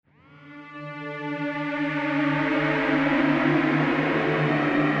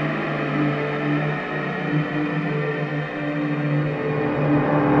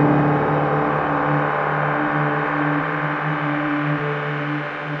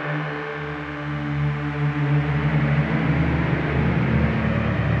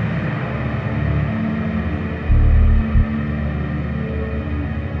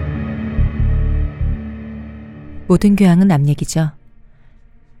모든 교양은 남 얘기죠.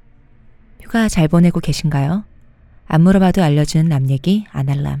 휴가 잘 보내고 계신가요? 안 물어봐도 알려주는 남 얘기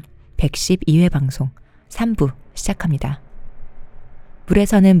아날람 112회 방송 3부 시작합니다.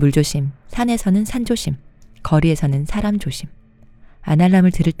 물에서는 물조심, 산에서는 산조심, 거리에서는 사람 조심.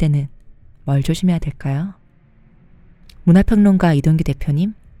 아날람을 들을 때는 뭘 조심해야 될까요? 문화평론가 이동규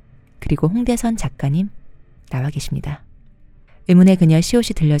대표님, 그리고 홍대선 작가님 나와 계십니다. 의문의 그녀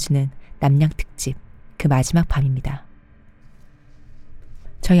시옷이 들려주는 납량특집 그 마지막 밤입니다.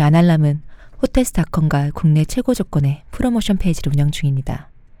 저희 아날람은 호텔스닷컴과 국내 최고 조건의 프로모션 페이지를 운영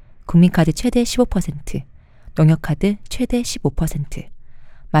중입니다. 국민카드 최대 15%, 농협카드 최대 15%,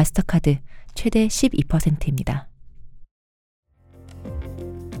 마스터카드 최대 12%입니다.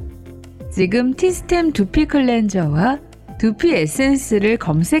 지금 티스템 두피 클렌저와 두피 에센스를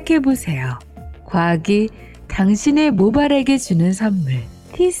검색해보세요. 과학이 당신의 모발에게 주는 선물,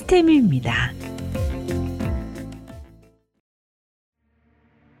 티스템입니다.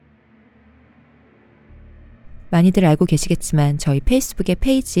 많이들 알고 계시겠지만 저희 페이스북의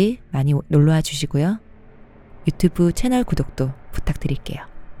페이지 많이 놀러와 주시고요. 유튜브 채널 구독도 부탁드릴게요.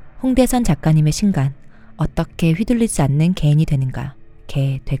 홍대선 작가님의 신간 어떻게 휘둘리지 않는 개인이 되는가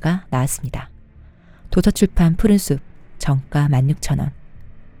개되가 나왔습니다. 도서출판 푸른숲 정가 16,000원.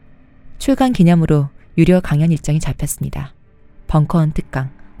 출간 기념으로 유료 강연 일정이 잡혔습니다. 벙커원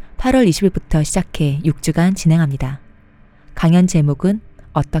특강 8월 20일부터 시작해 6주간 진행합니다. 강연 제목은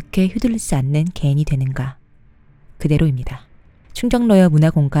어떻게 휘둘리지 않는 개인이 되는가 그대로입니다. 충정로역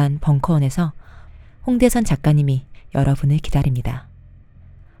문화공간 벙커원에서 홍대선 작가님이 여러분을 기다립니다.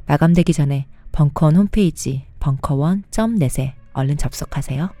 마감되기 전에 벙커원 홈페이지 벙커원.net에 얼른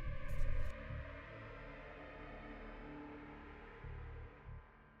접속하세요.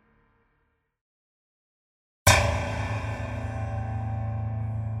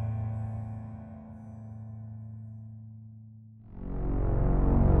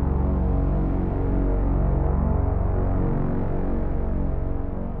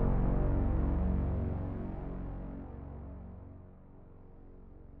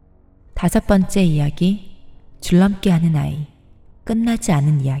 다섯 번째 이야기, 줄넘기 하는 아이, 끝나지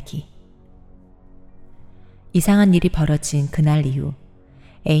않은 이야기. 이상한 일이 벌어진 그날 이후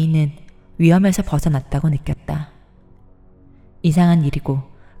A는 위험에서 벗어났다고 느꼈다. 이상한 일이고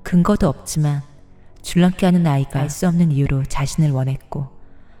근거도 없지만 줄넘기 하는 아이가 알 수 없는 이유로 자신을 원했고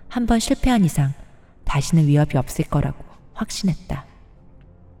한 번 실패한 이상 다시는 위협이 없을 거라고 확신했다.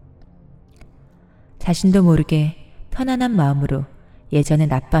 자신도 모르게 편안한 마음으로 예전의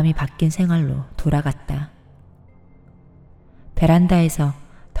낮밤이 바뀐 생활로 돌아갔다. 베란다에서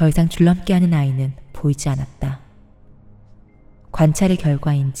더 이상 줄넘기 하는 아이는 보이지 않았다. 관찰의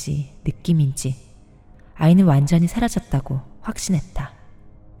결과인지 느낌인지 아이는 완전히 사라졌다고 확신했다.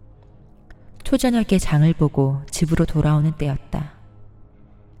 초저녁에 장을 보고 집으로 돌아오는 때였다.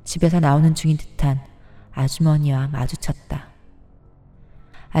 집에서 나오는 중인 듯한 아주머니와 마주쳤다.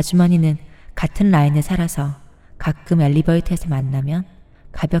 아주머니는 같은 라인에 살아서 가끔 엘리베이터에서 만나면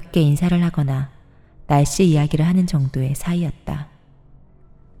가볍게 인사를 하거나 날씨 이야기를 하는 정도의 사이였다.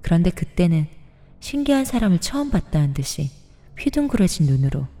 그런데 그때는 신기한 사람을 처음 봤다는 듯이 휘둥그레진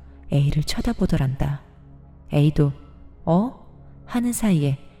눈으로 A를 쳐다보더란다. A도 하는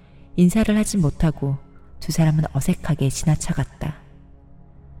사이에 인사를 하지 못하고 두 사람은 어색하게 지나쳐갔다.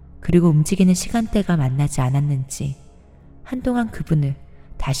 그리고 움직이는 시간대가 만나지 않았는지 한동안 그분을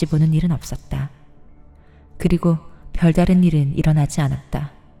다시 보는 일은 없었다. 그리고 별다른 일은 일어나지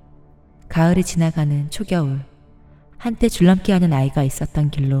않았다. 가을이 지나가는 초겨울, 한때 줄넘기 하는 아이가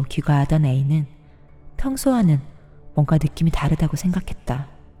있었던 길로 귀가하던 A는 평소와는 뭔가 느낌이 다르다고 생각했다.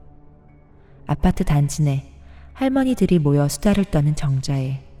 아파트 단지 내 할머니들이 모여 수다를 떠는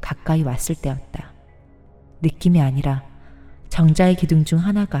정자에 가까이 왔을 때였다. 느낌이 아니라 정자의 기둥 중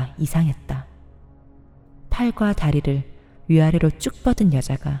하나가 이상했다. 팔과 다리를 위아래로 쭉 뻗은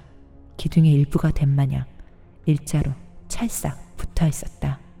여자가 기둥의 일부가 된 마냥 일자로 찰싹 붙어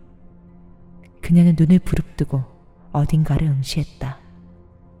있었다. 그녀는 눈을 부릅뜨고 어딘가를 응시했다.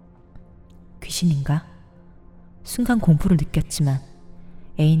 귀신인가? 순간 공포를 느꼈지만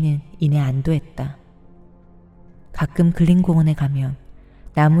A는 이내 안도했다. 가끔 근린공원에 가면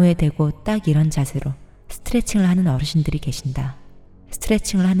나무에 대고 딱 이런 자세로 스트레칭을 하는 어르신들이 계신다.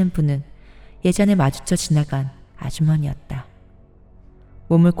 스트레칭을 하는 분은 예전에 마주쳐 지나간 아주머니였다.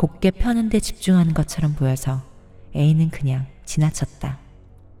 몸을 곧게 펴는 데 집중하는 것처럼 보여서 A는 그냥 지나쳤다.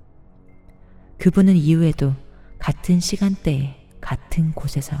 그분은 이후에도 같은 시간대에 같은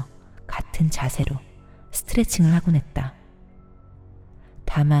곳에서 같은 자세로 스트레칭을 하곤 했다.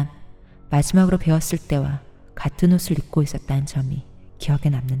 다만 마지막으로 배웠을 때와 같은 옷을 입고 있었다는 점이 기억에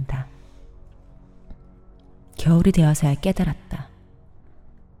남는다. 겨울이 되어서야 깨달았다.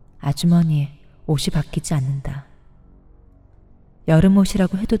 아주머니의 옷이 바뀌지 않는다. 여름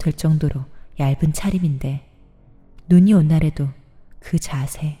옷이라고 해도 될 정도로 얇은 차림인데 눈이 온 날에도 그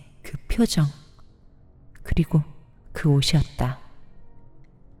자세, 그 표정, 그리고 그 옷이었다.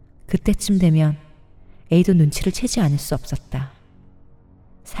 그때쯤 되면 A도 눈치를 채지 않을 수 없었다.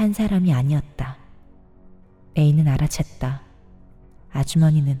 산 사람이 아니었다. A는 알아챘다.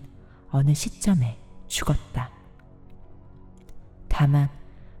 아주머니는 어느 시점에 죽었다. 다만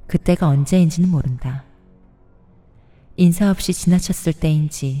그때가 언제인지는 모른다. 인사 없이 지나쳤을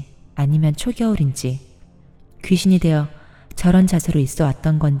때인지 아니면 초겨울인지 귀신이 되어 저런 자세로 있어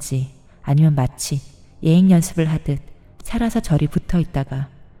왔던 건지 아니면 마치 예행 연습을 하듯 살아서 저리 붙어 있다가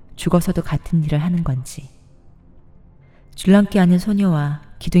죽어서도 같은 일을 하는 건지. 줄넘기 하는 소녀와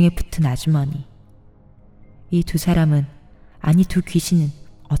기둥에 붙은 아주머니. 이 두 사람은, 아니 두 귀신은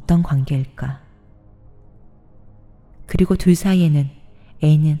어떤 관계일까? 그리고 둘 사이에는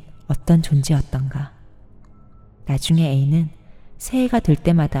A는 어떤 존재였던가? 나중에 A는 새해가 될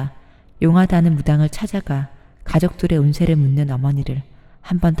때마다 용하다는 무당을 찾아가 가족들의 운세를 묻는 어머니를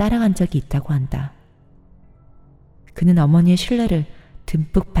한번 따라간 적이 있다고 한다. 그는 어머니의 신뢰를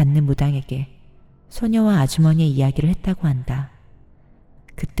듬뿍 받는 무당에게 소녀와 아주머니의 이야기를 했다고 한다.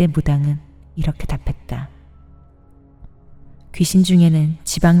 그때 무당은 이렇게 답했다. 귀신 중에는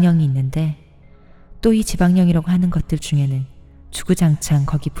지방령이 있는데 또 이 지방령이라고 하는 것들 중에는 주구장창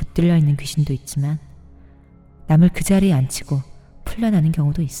거기 붙들려 있는 귀신도 있지만 남을 그 자리에 앉히고 풀려나는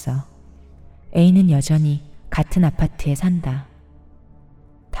경우도 있어. A는 여전히 같은 아파트에 산다.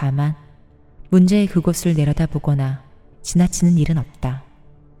 다만 문제의 그곳을 내려다보거나 지나치는 일은 없다.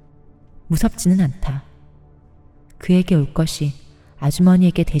 무섭지는 않다. 그에게 올 것이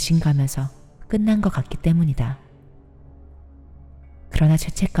아주머니에게 대신 가면서 끝난 것 같기 때문이다. 그러나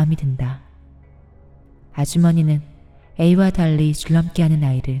죄책감이 든다. 아주머니는 A와 달리 줄넘기 하는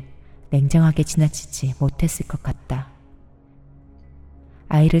아이를 냉정하게 지나치지 못했을 것 같다.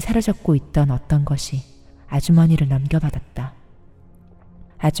 아이를 사로잡고 있던 어떤 것이 아주머니를 넘겨받았다.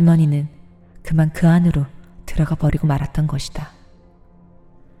 아주머니는 그만 그 안으로 들어가 버리고 말았던 것이다.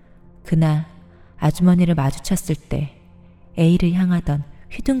 그날 아주머니를 마주쳤을 때 A를 향하던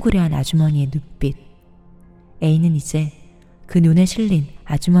휘둥그레한 아주머니의 눈빛. A는 이제 그 눈에 실린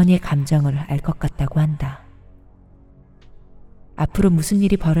아주머니의 감정을 알 것 같다고 한다. 앞으로 무슨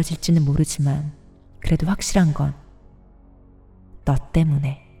일이 벌어질지는 모르지만 그래도 확실한 건 너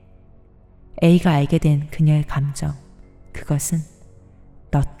때문에. A가 알게 된 그녀의 감정, 그것은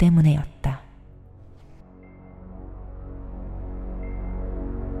너 때문에였다.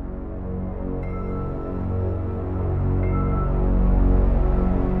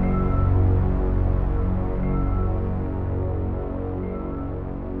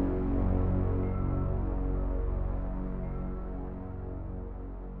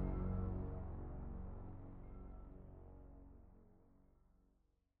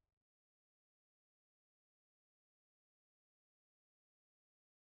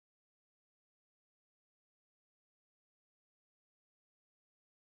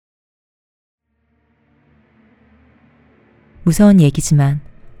 무서운 얘기지만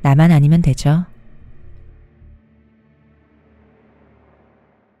나만 아니면 되죠.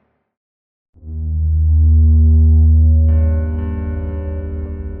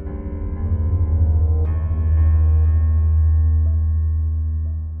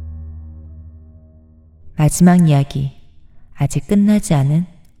 마지막 이야기. 아직 끝나지 않은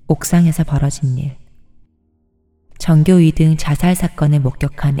옥상에서 벌어진 일. 전교 2등 자살 사건을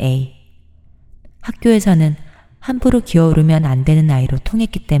목격한 A. 학교에서는 함부로 기어오르면 안 되는 아이로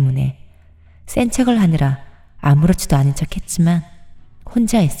통했기 때문에 센 척을 하느라 아무렇지도 않은 척 했지만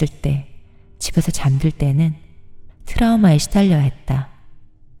혼자 있을 때, 집에서 잠들 때는 트라우마에 시달려야 했다.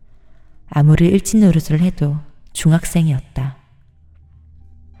 아무리 일진 노릇을 해도 중학생이었다.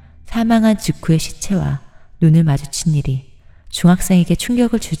 사망한 직후의 시체와 눈을 마주친 일이 중학생에게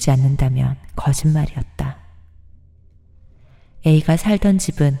충격을 주지 않는다면 거짓말이었다. A가 살던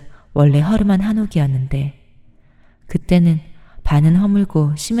집은 원래 허름한 한옥이었는데 그때는 반은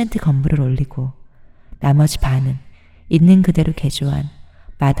허물고 시멘트 건물을 올리고 나머지 반은 있는 그대로 개조한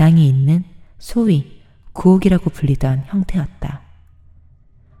마당이 있는 소위 구옥이라고 불리던 형태였다.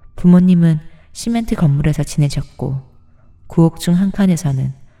 부모님은 시멘트 건물에서 지내셨고 구옥 중 한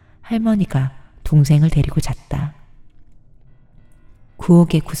칸에서는 할머니가 동생을 데리고 잤다.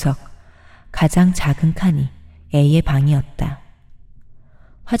 구옥의 구석 가장 작은 칸이 A의 방이었다.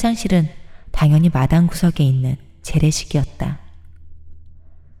 화장실은 당연히 마당 구석에 있는 재래식이었다.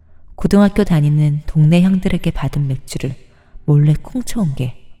 고등학교 다니는 동네 형들에게 받은 맥주를 몰래 쿵쳐온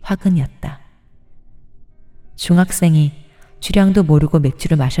게 화근이었다. 중학생이 주량도 모르고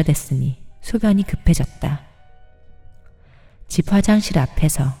맥주를 마셔댔으니 소변이 급해졌다. 집 화장실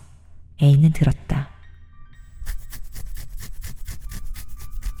앞에서 A는 들었다.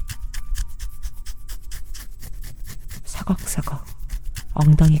 서걱서걱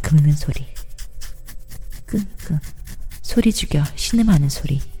엉덩이 긁는 소리. 끙끙 소리 죽여 신음하는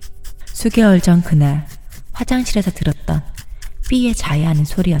소리. 수개월 전 그날 화장실에서 들었던 B의 자해하는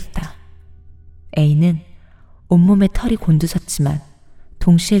소리였다. A는 온몸에 털이 곤두섰지만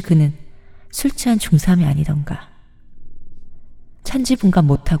동시에 그는 술 취한 중3이 아니던가. 천지분간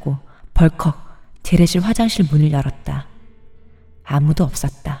못하고 벌컥 재래실 화장실 문을 열었다. 아무도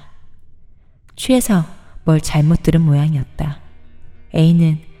없었다. 취해서 뭘 잘못 들은 모양이었다.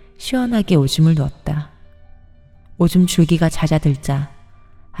 A는 시원하게 오줌을 누웠다. 오줌 줄기가 잦아들자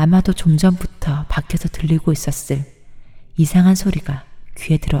아마도 좀 전부터 밖에서 들리고 있었을 이상한 소리가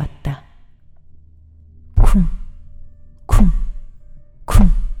귀에 들어왔다. 쿵, 쿵, 쿵.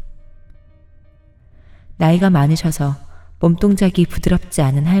 나이가 많으셔서 몸동작이 부드럽지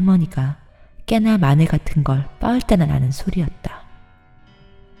않은 할머니가 깨나 마늘 같은 걸 빻을 때나 나는 소리였다.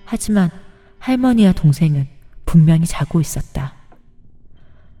 하지만 할머니와 동생은 분명히 자고 있었다.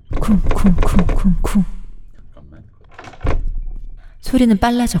 쿵, 쿵, 쿵, 쿵, 쿵. 소리는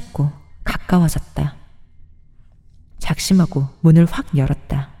빨라졌고 가까워졌다. 작심하고 문을 확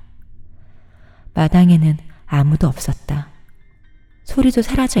열었다. 마당에는 아무도 없었다. 소리도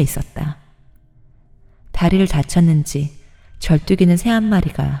사라져 있었다. 다리를 다쳤는지 절뚝이는 새 한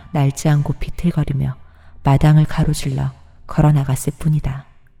마리가 날지 않고 비틀거리며 마당을 가로질러 걸어나갔을 뿐이다.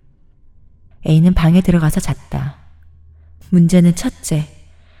 A는 방에 들어가서 잤다. 문제는 첫째,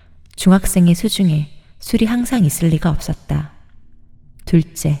 중학생의 수중에 술이 항상 있을 리가 없었다.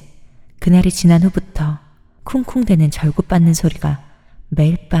 둘째, 그날이 지난 후부터 쿵쿵대는 절구받는 소리가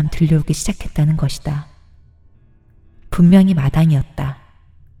매일 밤 들려오기 시작했다는 것이다. 분명히 마당이었다.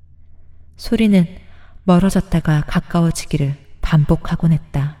 소리는 멀어졌다가 가까워지기를 반복하곤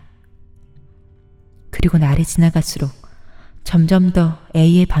했다. 그리고 날이 지나갈수록 점점 더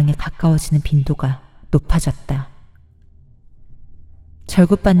A의 방에 가까워지는 빈도가 높아졌다.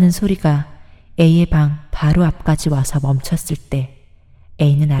 절구받는 소리가 A의 방 바로 앞까지 와서 멈췄을 때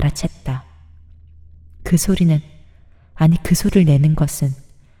A는 알아챘다. 그 소리는, 아니 그 소리를 내는 것은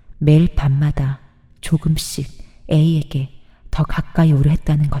매일 밤마다 조금씩 A에게 더 가까이 오려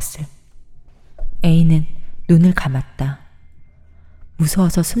했다는 것을. A는 눈을 감았다.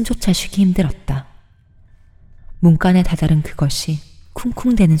 무서워서 숨조차 쉬기 힘들었다. 문간에 다다른 그것이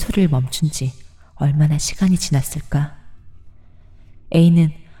쿵쿵대는 소리를 멈춘 지 얼마나 시간이 지났을까?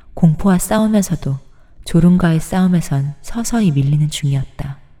 A는 공포와 싸우면서도 졸음과의 싸움에선 서서히 밀리는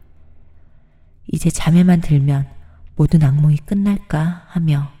중이었다. 이제 잠에만 들면 모든 악몽이 끝날까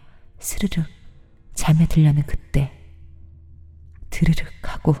하며 스르륵 잠에 들려는 그때 드르륵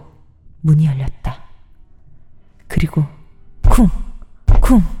하고 문이 열렸다. 그리고 쿵,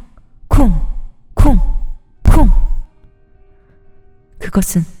 쿵, 쿵, 쿵, 쿵.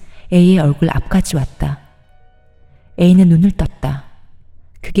 그것은 A의 얼굴 앞까지 왔다. A는 눈을 떴다.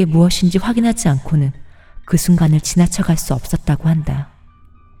 그게 무엇인지 확인하지 않고는 그 순간을 지나쳐갈 수 없었다고 한다.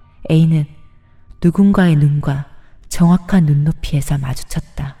 A는 누군가의 눈과 정확한 눈높이에서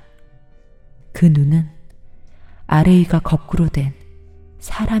마주쳤다. 그 눈은 아래 위가 거꾸로 된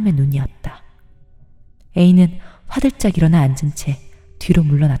사람의 눈이었다. A는 화들짝 일어나 앉은 채 뒤로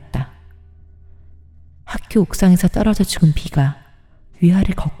물러났다. 학교 옥상에서 떨어져 죽은 B가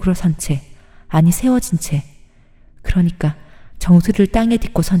위아래 거꾸로 선 채, 아니 세워진 채, 그러니까 정수리를 땅에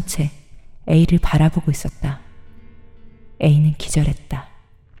딛고 선 채 A를 바라보고 있었다. A는 기절했다.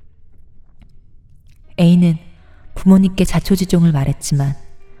 A는 부모님께 자초지종을 말했지만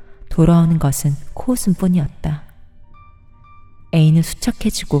돌아오는 것은 코웃음 뿐이었다. A는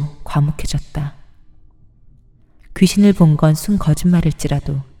수척해지고 과묵해졌다. 귀신을 본 건 순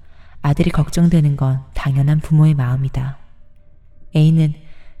거짓말일지라도 아들이 걱정되는 건 당연한 부모의 마음이다. A는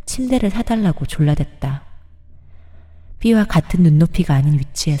침대를 사달라고 졸라댔다. B와 같은 눈높이가 아닌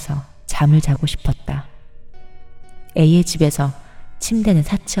위치에서 잠을 자고 싶었다. A의 집에서 침대는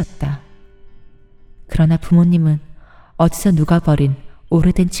사치였다. 그러나 부모님은 어디서 누가 버린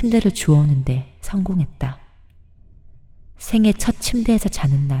오래된 침대를 주워오는데 성공했다. 생애 첫 침대에서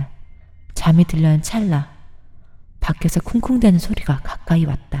자는 날, 잠이 들려는 찰나 밖에서 쿵쿵대는 소리가 가까이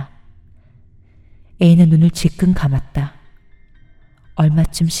왔다. A는 눈을 질끈 감았다.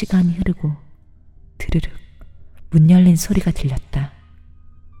 얼마쯤 시간이 흐르고 드르륵 문 열린 소리가 들렸다.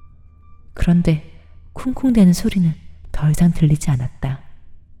 그런데 쿵쿵대는 소리는 더 이상 들리지 않았다.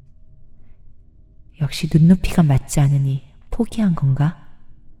 역시 눈높이가 맞지 않으니 포기한 건가?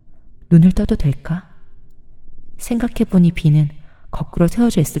 눈을 떠도 될까? 생각해보니 B는 거꾸로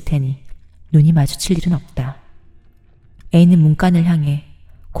세워져 있을 테니 눈이 마주칠 일은 없다. A는 문간을 향해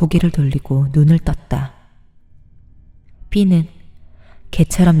고개를 돌리고 눈을 떴다. B는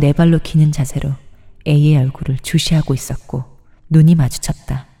개처럼 네 발로 기는 자세로 A의 얼굴을 주시하고 있었고 눈이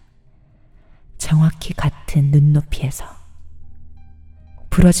마주쳤다. 정확히 같은 눈높이에서.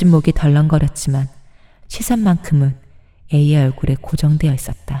 부러진 목이 덜렁거렸지만 시선만큼은 A의 얼굴에 고정되어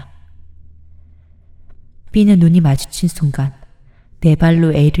있었다. B는 눈이 마주친 순간 네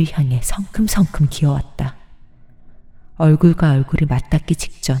발로 A를 향해 성큼성큼 기어왔다. 얼굴과 얼굴이 맞닿기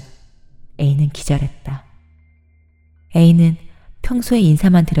직전 A는 기절했다. A는 평소에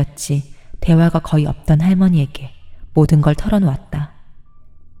인사만 드렸지 대화가 거의 없던 할머니에게 모든 걸 털어놓았다.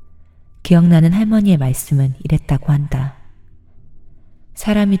 기억나는 할머니의 말씀은 이랬다고 한다.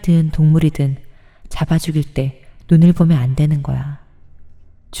 사람이든 동물이든 잡아 죽일 때 눈을 보면 안 되는 거야.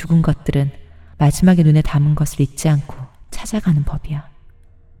 죽은 것들은 마지막에 눈에 담은 것을 잊지 않고 찾아가는 법이야.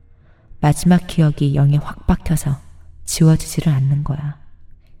 마지막 기억이 영에 확 박혀서 지워지지를 않는 거야.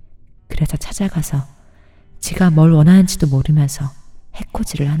 그래서 찾아가서 지가 뭘 원하는지도 모르면서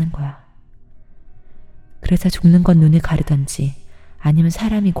해코지를 하는 거야. 그래서 죽는 건 눈을 가리던지 아니면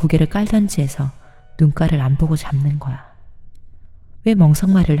사람이 고개를 깔던지 해서 눈가를 안 보고 잡는 거야. 왜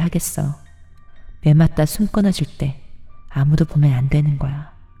멍석말이를 하겠어. 매 맞다 숨 끊어질 때 아무도 보면 안 되는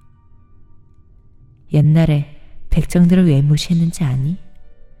거야. 옛날에 백정들을 왜 무시했는지 아니?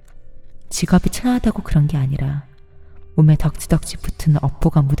 직업이 천하다고 그런 게 아니라 몸에 덕지덕지 붙은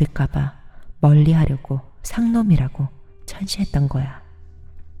업보가 묻을까봐 멀리하려고 상놈이라고 천시했던 거야.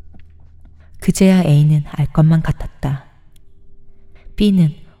 그제야 A는 알 것만 같았다.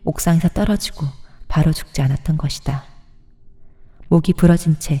 B는 옥상에서 떨어지고 바로 죽지 않았던 것이다. 목이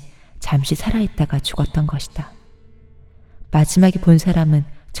부러진 채 잠시 살아있다가 죽었던 것이다. 마지막에 본 사람은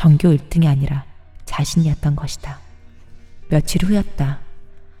전교 1등이 아니라 자신이었던 것이다. 며칠 후였다.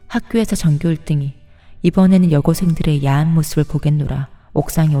 학교에서 전교 1등이 이번에는 여고생들의 야한 모습을 보겠노라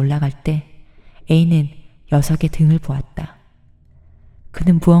옥상에 올라갈 때 A는 녀석의 등을 보았다.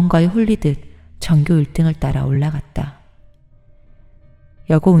 그는 무언가에 홀리듯 전교 1등을 따라 올라갔다.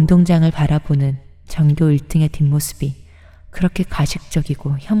 여고 운동장을 바라보는 전교 1등의 뒷모습이 그렇게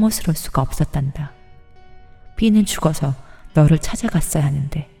가식적이고 혐오스러울 수가 없었단다. B는 죽어서 너를 찾아갔어야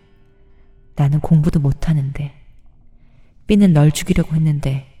하는데 나는 공부도 못하는데 B는 널 죽이려고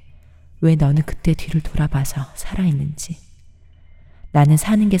했는데 왜 너는 그때 뒤를 돌아봐서 살아있는지. 나는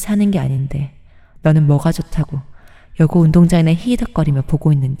사는 게 아닌데 너는 뭐가 좋다고 여고 운동장에 히히덕거리며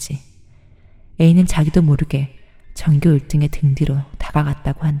보고 있는지. A는 자기도 모르게 전교 1등의 등 뒤로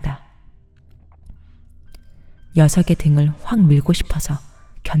다가갔다고 한다. 녀석의 등을 확 밀고 싶어서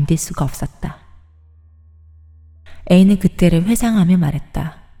견딜 수가 없었다. A는 그때를 회상하며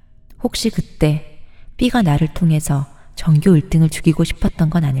말했다. 혹시 그때 B가 나를 통해서 전교 1등을 죽이고 싶었던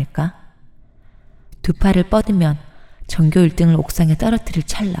건 아닐까? 두 팔을 뻗으면 전교 1등을 옥상에 떨어뜨릴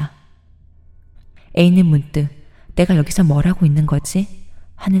찰나 A는 문득 내가 여기서 뭘 하고 있는 거지?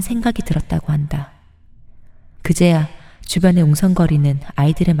 하는 생각이 들었다고 한다. 그제야 주변에 웅성거리는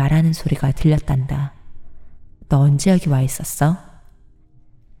아이들의 말하는 소리가 들렸단다. 너 언제 여기 와 있었어?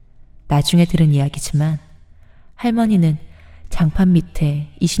 나중에 들은 이야기지만 할머니는 장판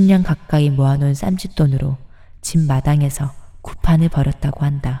밑에 20년 가까이 모아놓은 쌈짓돈으로 집 마당에서 구판을 벌였다고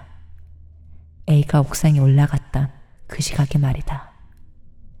한다. A가 옥상에 올라갔던 그 시각의 말이다.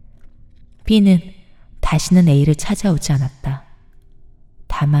 B는 다시는 A를 찾아오지 않았다.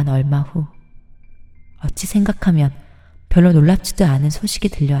 다만 얼마 후 어찌 생각하면 별로 놀랍지도 않은 소식이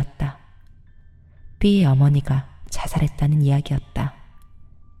들려왔다. B의 어머니가 자살했다는 이야기였다.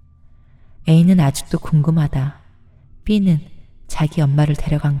 A는 아직도 궁금하다. B는 자기 엄마를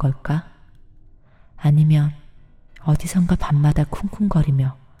데려간 걸까? 아니면 어디선가 밤마다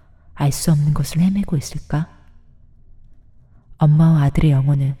쿵쿵거리며 알 수 없는 곳을 헤매고 있을까? 엄마와 아들의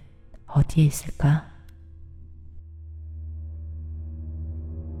영혼은 어디에 있을까?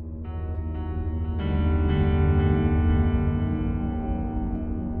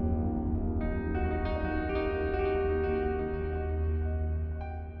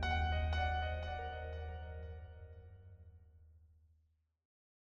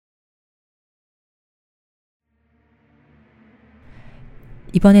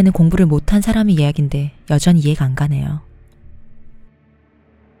 이번에는 공부를 못한 사람의 이야기인데 여전히 이해가 안 가네요.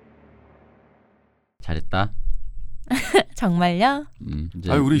 잘했다. 정말요?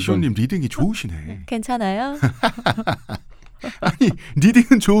 이제 우리 이건 시온님 리딩이 좋으시네. 괜찮아요? 아니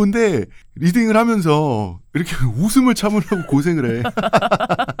리딩은 좋은데 리딩을 하면서 이렇게 웃음을 참으려고 고생을 해.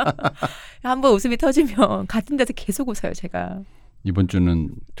 한번 웃음이 터지면 같은 데서 계속 웃어요 제가. 이번 주는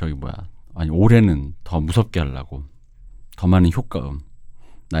저기 아니 올해는 더 무섭게 하려고 더 많은 효과음,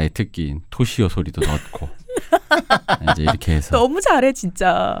 나의 특기인 토시오 소리도 넣고 이제 이렇게 해서 너무 잘해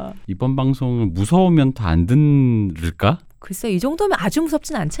진짜. 이번 방송은 무서우면 더 안 듣을까? 글쎄 이 정도면 아주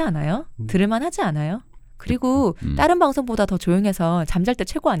무섭진 않지 않아요? 들을만 하지 않아요? 그리고 다른 방송보다 더 조용해서 잠잘 때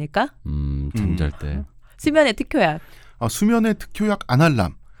최고 아닐까? 잠잘 때. 수면의 특효약. 수면의 특효약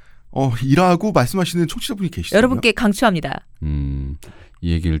아날람. 일하고 말씀하시는 청취자분이 계시죠. 여러분께 강추합니다.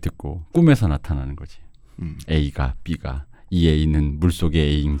 이 얘기를 듣고 꿈에서 나타나는 거지. A가 B가 이 A는 물속의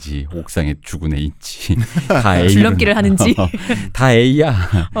A인지 옥상에 죽은 A인지 다 A 줄넘기를 하는지 다 A야.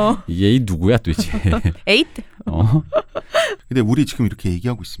 이 A 누구야 도대체? 에이트. 근데 우리 지금 이렇게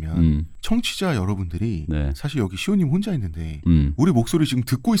얘기하고 있으면 청취자 여러분들이 네. 사실 여기 시호님 혼자 있는데 우리 목소리 지금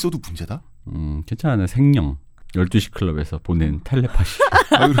듣고 있어도 문제다? 괜찮아. 생령 12시 클럽에서 보낸 텔레파시.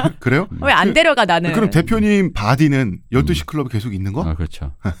 그래요? 왜 안 데려가 나는? 그럼 대표님 바디는 12시 클럽에 계속 있는 거?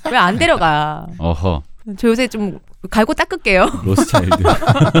 그렇죠. 왜 안 데려가? 어허. 저 요새 좀 갈고 닦을게요. 로스차일드.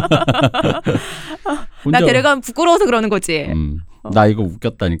 나 데려가면 부끄러워서 그러는 거지. 나 이거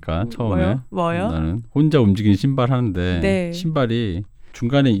웃겼다니까 처음에. 뭐요? 나는 혼자 움직이는 신발 하는데 네. 신발이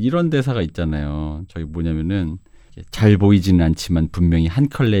중간에 이런 대사가 있잖아요. 저기 뭐냐면은 잘 보이지는 않지만 분명히 한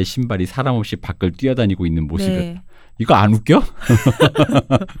컬레의 신발이 사람 없이 밖을 뛰어다니고 있는 모습이 네. 이거 안 웃겨?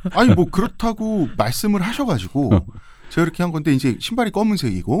 아니 뭐 그렇다고 말씀을 하셔가지고 제가 이렇게 한 건데 이제 신발이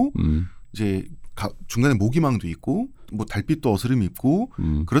검은색이고 이제 중간에 모기망도 있고 뭐 달빛도 어스름 있고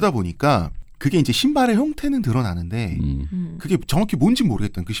그러다 보니까 그게 이제 신발의 형태는 드러나는데 그게 정확히 뭔지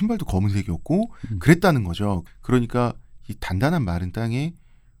모르겠다는 그 신발도 검은색이었고 그랬다는 거죠. 그러니까 이 단단한 마른 땅에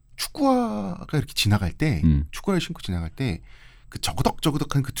축구화가 이렇게 지나갈 때 축구화를 신고 지나갈 때 그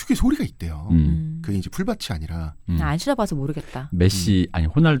저그덕저그덕한 그 특유의 소리가 있대요. 그게 이제 풀밭이 아니라. 안 신어봐서 모르겠다. 메시 아니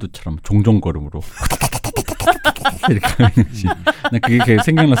호날두처럼 종종 걸음으로 이렇게 하는 거지. 나 그게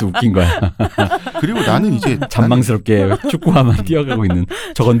생각나서 웃긴 거야. 그리고 나는 이제 잔망스럽게 축구화만 뛰어가고 있는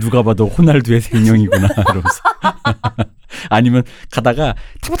저건 누가 봐도 호날두의 생명이구나 이러면서. 아니면 가다가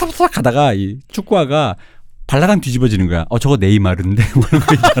타바타바타 가다가 이 축구화가 발라당 뒤집어지는 거야. 저거 네이마르인데 뭐 이런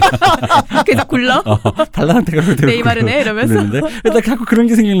거 있잖아. 계속 굴러? 발라당 대가로 네이마르네 이러면서. 나 자꾸 그런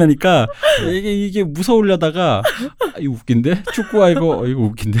게 생각나니까 이게 무서우려다가 이거 웃긴데? 축구화 이거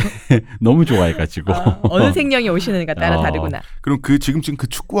웃긴데? 너무 좋아해가지고. 어느 생명이 오시는가 따라 다르구나. 그럼 지금 그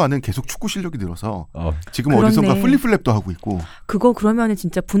축구화는 계속 축구 실력이 늘어서 지금 그렇네. 어디선가 플립플랩도 하고 있고. 그거 그러면은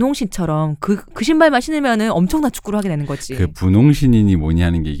진짜 분홍신처럼 그 신발만 신으면은 엄청난 축구를 하게 되는 거지. 그 분홍신인이 뭐냐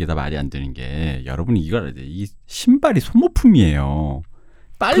하는 게 이게 다 말이 안 되는 게 여러분이 이걸 알아야 돼. 이 신발이 소모품이에요.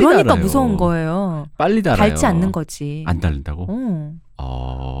 빨리 그러니까 달아요. 무서운 거예요. 빨리 달아요. 닳지 않는 거지. 안 닳는다고?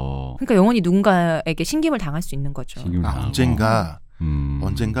 그러니까 영원히 누군가에게 신김을 당할 수 있는 거죠.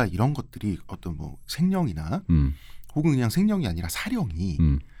 언젠가 이런 것들이 어떤 뭐 생령이나 혹은 그냥 생령이 아니라 사령이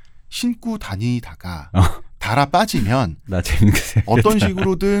신고 다니다가 달아 빠지면 나 재밌게 어떤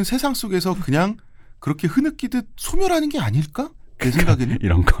식으로든 세상 속에서 그냥 그렇게 흐느끼듯 소멸하는 게 아닐까? 내 생각에는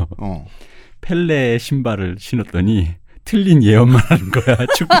이런 거. 펠레의 신발을 신었더니 틀린 예언만 하는 거야.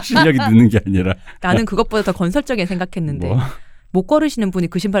 축구 실력이 느는 게 아니라. 나는 그것보다 더 건설적인 생각했는데 못 걸으시는 분이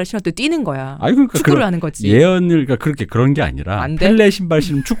그 신발을 신었더니 뛰는 거야. 그러니까 축구를 하는 거지. 예언을 그렇게 그런 게 아니라 안 돼? 펠레 신발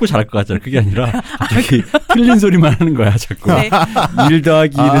신으면 축구 잘할 것 같잖아. 그게 아니라 갑자기 틀린 소리만 하는 거야. 자꾸. 네. 1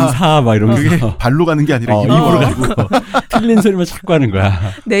 더하기 1은 4 막 이러면서. 그게 발로 가는 게 아니라 입으로 가고. 틀린 소리만 자꾸 하는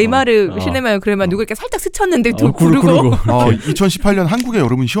거야. 네이마르 신으면 그러면 누구 이렇게 살짝 스쳤는데 또 구르고. 2018년 한국의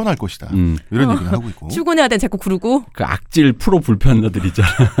여름은 시원할 것이다. 이런 얘기를 하고 있고. 출근해야 돼 자꾸 구르고. 그 악질 프로 불편러들 있잖아.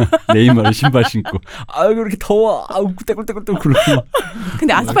 네이마르 신발 신고. 그렇게 더워. 꿀떼꿀떼꿀떼 굴러.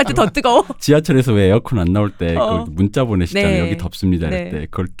 근데 아스팔트 더 뜨거워. 지하철에서 왜 에어컨 안 나올 때 그 문자 보내시잖아요. 네. 여기 덥습니다. 네. 이럴 때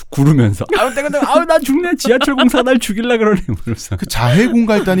그걸 구르면서 나 죽네. 지하철 공사가 날 죽일라 그러네. 그러면서. 그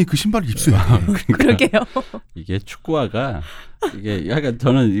자해공갈단이 그 신발을 입수해. 그러게요. 이게 축구화가 이게 약간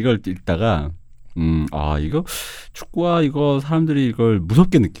저는 이걸 읽다가 이거 축구화 이거 사람들이 이걸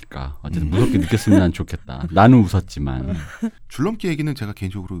무섭게 느낄까? 어쨌든 무섭게 느꼈으면 난 좋겠다. 나는 웃었지만. 줄넘기 얘기는 제가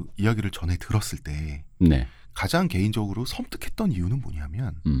개인적으로 이야기를 전에 들었을 때 네. 가장 개인적으로 섬뜩했던 이유는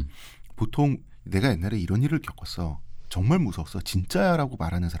뭐냐면 보통 내가 옛날에 이런 일을 겪었어. 정말 무서웠어. 진짜야라고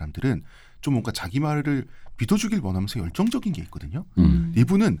말하는 사람들은 좀 뭔가 자기 말을 믿어주길 원하면서 열정적인 게 있거든요.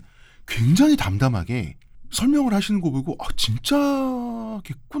 이분은 굉장히 담담하게 설명을 하시는 거 보고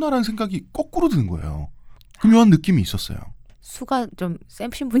진짜겠구나라는 생각이 거꾸로 드는 거예요. 묘한 느낌이 있었어요. 수가 좀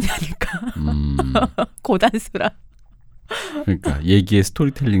쌤신 분이 아닐까. 고단수라. 그러니까 얘기의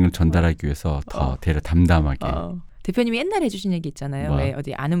스토리텔링을 전달하기 위해서 더 대려 담담하게. 대표님이 옛날에 해주신 얘기 있잖아요. 왜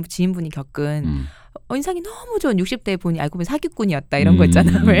어디 아는 지인분이 겪은 인상이 너무 좋은 60대 분이 알고 보면 사기꾼이었다 이런 거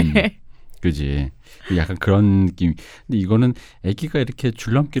있잖아요. 왜? 그지. 약간 그런 느낌. 근데 이거는 아기가 이렇게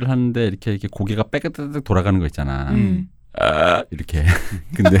줄넘기를 하는데 이렇게 고개가 빼끗하게 돌아가는 거 있잖아. 이렇게.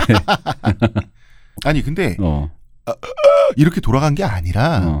 근데 아니 근데 이렇게 돌아간 게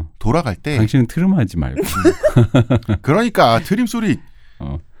아니라 돌아갈 때 당신은 트림하지 말고. 그러니까 트림 소리.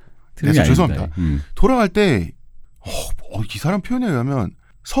 트림이 네, 죄송합니다. 돌아갈 때 이 사람 표현에 의하면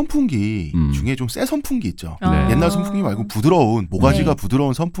선풍기 중에 좀 새 선풍기 있죠. 네. 옛날 선풍기 말고 부드러운 모가지가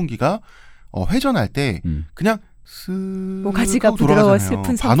부드러운 선풍기가 회전할 때 그냥 쓱 모가지가 부드러워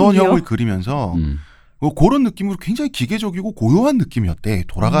슬픈 선풍기요. 반원형을 그리면서 그런 느낌으로 굉장히 기계적이고 고요한 느낌이었대.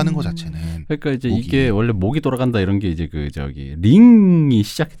 돌아가는 것 자체는. 그러니까 이제 목이. 이게 원래 목이 돌아간다 이런 게 이제 그 저기 링이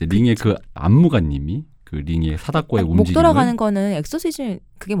시작했대. 링의 그 안무가님이 그 링의 사다코의 움직임을. 목 돌아가는 거는 엑소시즘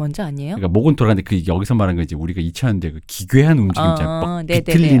그게 먼저 아니에요? 그러니까 목은 돌아가는데 그 여기서 말하는 거 이제 우리가 2000년대 그 기괴한 움직임 막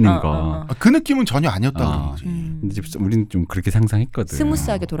비틀리는 거. 그 느낌은 전혀 아니었다 그런 거지. 근데 우리는 좀 그렇게 상상했거든.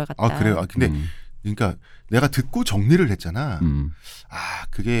 스무스하게 돌아갔다. 아 그래요. 근데 그러니까 내가 듣고 정리를 했잖아.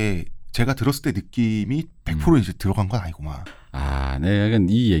 그게 제가 들었을 때 느낌이 100% 이제 들어간 건 아니구만. 네, 약간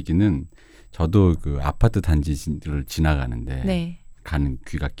이 얘기는 저도 그 아파트 단지를 지나가는데 네. 가는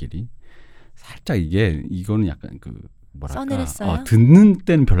귀갓길이 살짝 이거는 약간 그 뭐랄까 서늘했어요? 듣는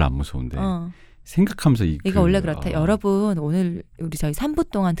때는 별로 안 무서운데 생각하면서 이거 원래 그렇다. 여러분 오늘 우리 저희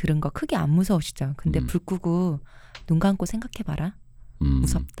 3부 동안 들은 거 크게 안 무서우시죠? 근데 불 끄고 눈 감고 생각해봐라.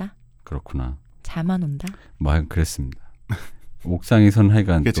 무섭다. 그렇구나. 잠안 온다. 뭐 그랬습니다. 옥상에서는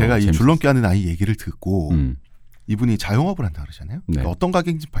하여간 그러니까 제가 이 줄넘기 하는 아이 얘기를 듣고 이분이 자영업을 한다 그러잖아요. 네. 그러니까 어떤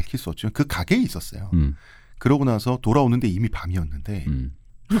가게인지 밝힐 수 없지만 그 가게에 있었어요. 그러고 나서 돌아오는데 이미 밤이었는데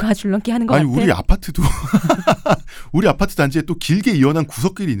누가 줄넘기 하는 거 아니 같아? 우리 아파트도 우리 아파트 단지에 또 길게 이어난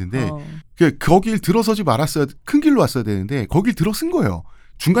구석길이 있는데 거길 들어서지 말았어야 큰 길로 왔어야 되는데 거길 들어선 거예요.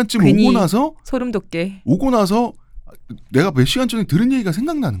 중간쯤 오고 나서 소름 돋게 오고 나서 내가 몇 시간 전에 들은 얘기가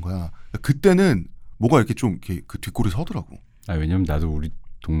생각나는 거야. 그때는 뭐가 이렇게 좀 이렇게 그 뒷골이 서더라고. 왜냐면 나도 우리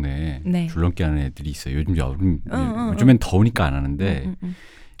동네에 네. 줄넘기 하는 애들이 있어요. 요즘 요즘엔 더우니까 안 하는데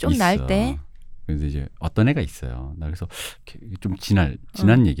좀 날 때. 그래서 이제 어떤 애가 있어요. 나 그래서 좀 지난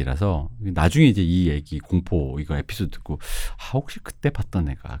얘기라서 나중에 이제 이 얘기 공포 이거 에피소드 듣고 혹시 그때 봤던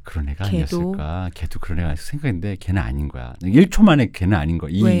애가 그런 애가 아니었을까? 걔도 그런 애가 생각했는데 걔는 아닌 거야. 1초 만에 걔는 아닌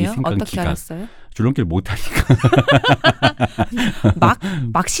거야. 이 왜요? 생각 어떻게 기가 알았어요? 줄넘기를 못 하니까.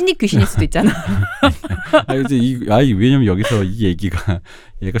 막 신입 귀신일 수도 있잖아. 왜냐면 여기서 이 얘기가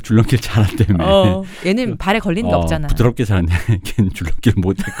얘가 줄넘기를 잘한다며. 얘는 발에 걸리는 게 없잖아. 부드럽게 잘하는데 걔는 줄넘기를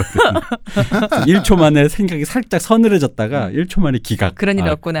못 했거든. 1초 만에 생각이 살짝 서늘해졌다가 1초 만에 기각. 그런 일이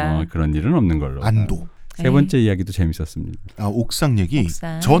없구나. 그런 일은 없는 걸로. 안도. 세 번째 이야기도 재밌었습니다. 옥상 얘기.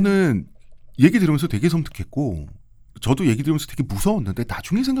 저는 얘기 들으면서 되게 섬뜩했고 저도 얘기 들으면서 되게 무서웠는데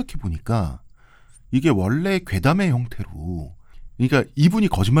나중에 생각해 보니까 이게 원래 괴담의 형태로 그러니까 이분이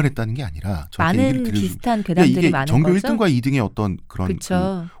거짓말했다는 게 아니라 많은 비슷한 괴담들이 이게 많은 전교 거죠. 1등과 2등의 어떤 그런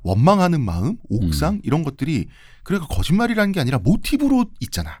그 원망하는 마음, 옥상 이런 것들이 그러니까 거짓말이라는 게 아니라 모티브로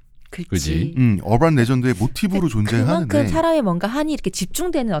있잖아. 그렇지. 어반 레전드의 모티브로 존재하는데 그만큼 사람의 뭔가 한이 이렇게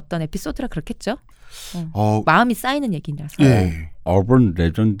집중되는 어떤 에피소드라 그렇겠죠. 마음이 쌓이는 얘기라서. 예. 어반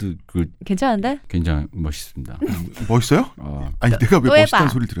레전드 괜찮은데? 굉장히 멋있습니다. 멋있어요? 아니 내가 왜 멋있다는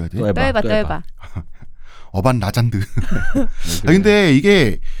소리를 들어야 돼? 또 해봐. 어반 라잔드. 근데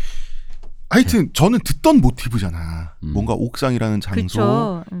이게 하여튼 저는 듣던 모티브잖아. 뭔가 옥상이라는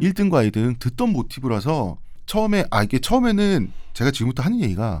장소, 1등과 2등 듣던 모티브라서 처음에는 제가 지금부터 하는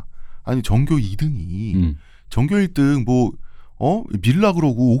얘기가 아니 전교 2등이 전교 1등 밀라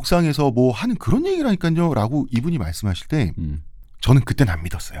그러고 옥상에서 뭐 하는 그런 얘기라니까요 라고 이분이 말씀하실 때 저는 그때는 안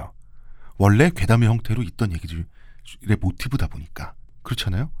믿었어요. 원래 괴담의 형태로 있던 얘기들의 모티브다 보니까.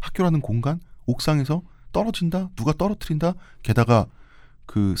 그렇잖아요. 학교라는 공간, 옥상에서 떨어진다, 누가 떨어뜨린다, 게다가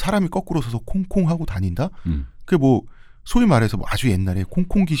그 사람이 거꾸로 서서 콩콩 하고 다닌다. 그게 뭐 소위 말해서 뭐 아주 옛날에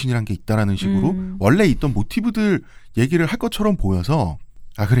콩콩 귀신이란 게 있다라는 식으로 원래 있던 모티브들 얘기를 할 것처럼 보여서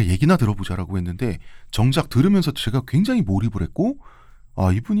그래 얘기나 들어보자라고 했는데 정작 들으면서 제가 굉장히 몰입을 했고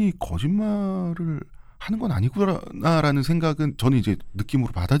이분이 거짓말을 하는 건 아니구나라는 생각은 저는 이제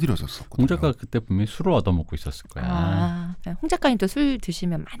느낌으로 받아들여졌었거든요. 홍 작가 그때 분명히 술을 얻어먹고 있었을 거야. 홍 작가님도 술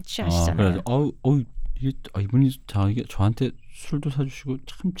드시면 많이 취하시잖아요. 그래서 이분이 저한테 술도 사주시고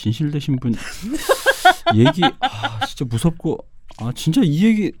참 진실되신 분 얘기 진짜 무섭고 진짜 이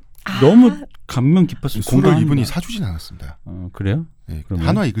얘기 너무 감명 깊었어요. 술을 이분이 사주진 않았습니다. 그래요? 네,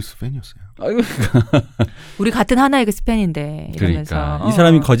 한화 이글스 팬이었어요. 우리 같은 한화 이글스 팬인데 이러면서. 그러니까 이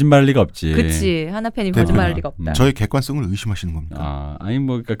사람이 거짓말할 리가 없지. 그렇지. 한화 팬이 거짓말할 리가 없다. 저의 객관성을 의심하시는 겁니까?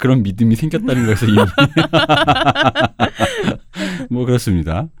 그러니까 그런 믿음이 생겼다는 거에서 이미 뭐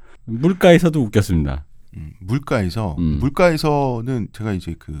그렇습니다. 물가에서도 웃겼습니다. 물가에서는 제가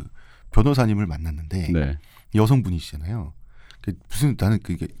이제 그 변호사님을 만났는데 네. 여성분이시잖아요. 무슨 나는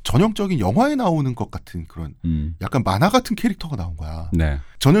그게 전형적인 영화에 나오는 것 같은 그런 약간 만화 같은 캐릭터가 나온 거야. 네.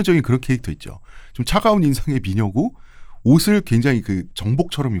 전형적인 그런 캐릭터 있죠. 좀 차가운 인상의 미녀고 옷을 굉장히 그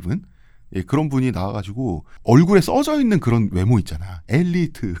정복처럼 입은 예, 그런 분이 나와가지고 얼굴에 써져 있는 그런 외모 있잖아.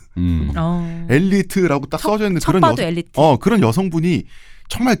 엘리트. 엘리트라고 딱 써져 있는 그런 봐도 엘리트. 그런 여성분이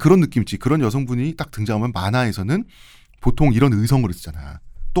정말 그런 느낌 있지. 그런 여성분이 딱 등장하면 만화에서는 보통 이런 의성어를 쓰잖아.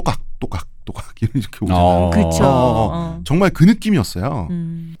 또각 이렇게 오잖아. 그렇죠. 정말 그 느낌이었어요.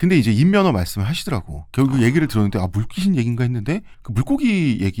 근데 이제 인면허 말씀을 하시더라고. 결국 얘기를 들었는데 물귀신 얘기인가 했는데 그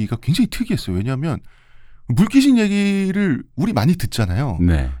물고기 얘기가 굉장히 특이했어요. 왜냐하면 물귀신 얘기를 우리 많이 듣잖아요.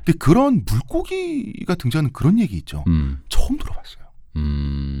 네. 근데 그런 물고기가 등장하는 그런 얘기 있죠. 처음 들어봤어요.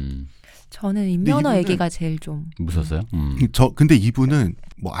 저는 인면허 얘기가 제일 좀 무서웠어요. 근데 이분은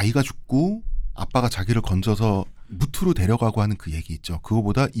뭐 아이가 죽고 아빠가 자기를 건져서 무트로 데려가고 하는 그 얘기 있죠.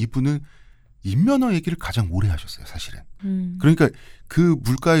 그거보다 이분은 인면허 얘기를 가장 오래 하셨어요, 사실은. 그러니까 그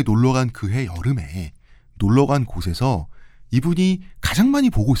물가에 놀러간 그해 여름에 놀러간 곳에서 이분이 가장 많이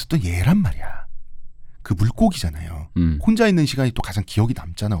보고 있었던 얘란 말이야. 그 물고기잖아요. 혼자 있는 시간이 또 가장 기억이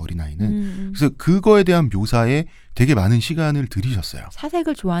남잖아, 어린아이는. 그래서 그거에 대한 묘사에 되게 많은 시간을 들이셨어요.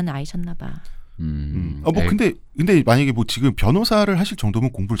 사색을 좋아하는 아이셨나 봐. 근데 만약에 뭐 지금 변호사를 하실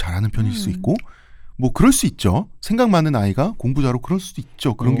정도면 공부를 잘하는 편일 수 있고 뭐 그럴 수 있죠. 생각 많은 아이가 공부 잘하고 그럴 수도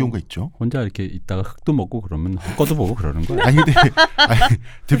있죠. 그런 경우가 있죠. 혼자 이렇게 있다가 흙도 먹고 그러면 헛거도 보고 그러는 거야. 아니 근데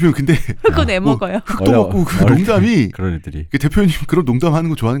대표님 근데 흙도 내 먹어요. 흙도 먹고 그 농담이 그런 애들이 그 대표님 그런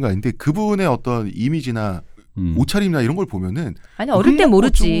농담하는 거 좋아하는 거 아닌데 그분의 어떤 이미지나 옷차림이나 이런 걸 보면은 아니 어릴 때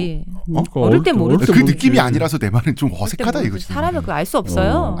모르지. 어릴 때 모르지. 그 느낌이 아니라서 내 말은 좀 어색하다 이거지. 사람이 그거 알 수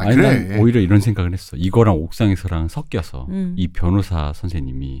없어요. 아니 그래. 난 오히려 이런 생각을 했어. 이거랑 옥상에서랑 섞여서 이 변호사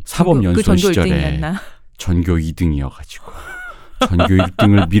선생님이 사법연수원 시절에 전교 2등이어가지고 전교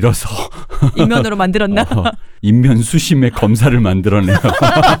 1등을 밀어서 인면으로 만들었나? 인면 수심의 검사를 만들어내요.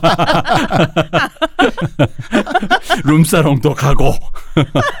 룸사롱도 가고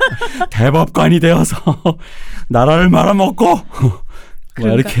대법관이 되어서 나라를 말아먹고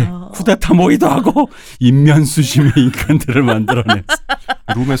이렇게 쿠데타 모의도 하고 인면 수심의 인간들을 만들어냈어.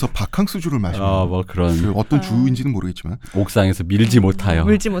 룸에서 바캉스주를 마시고 뭐 그런 어떤 주인지는 모르겠지만 옥상에서 밀지 못하여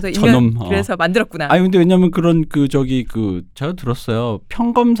인면 그래서 만들었구나. 아니 근데 왜냐면 그런 제가 들었어요.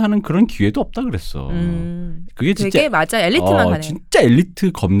 평검사는 그런 기회도 없다 그랬어. 그게 진짜 되게 맞아. 엘리트만 가네. 진짜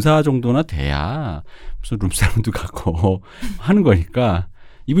엘리트 검사 정도나 돼야 무슨 룸사롱도 가고 하는 거니까.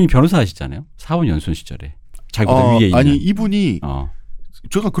 이분이 변호사 하시잖아요. 사법연수원 시절에 자기보다 위에 있는. 아니 이분이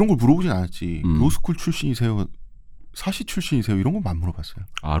제가 그런 걸 물어보진 않았지. 로스쿨 출신이세요? 사시 출신이세요? 이런 건만 물어봤어요.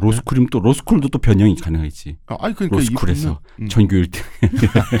 로스쿨이면 또 로스쿨도 또 변형이 가능하지. 아니 그러니까 로스쿨에서 전교 1등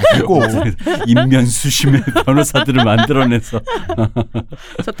인면 수심의 변호사들을 만들어내서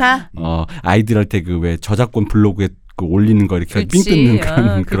좋다. 아이들한테 그 왜 저작권 블로그에 그 올리는 거 이렇게 삥 뜯는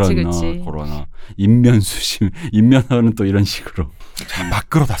그런 그런 인면 수심 인면허는 또 이런 식으로. 막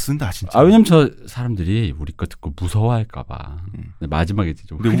끌어다 쓴다 진짜. 왜냐면 저 사람들이 우리 거 듣고 무서워할까봐 마지막에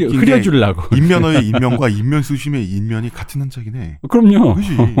좀 흐려주려고. 인면허의 인면과 인면 수심의 인면이 같은 한자긴 해. 그럼요.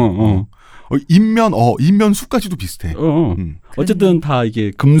 그지. 인면 수까지도 비슷해. 어쨌든 다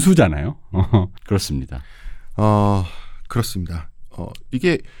이게 금수잖아요. 그렇습니다. 그렇습니다.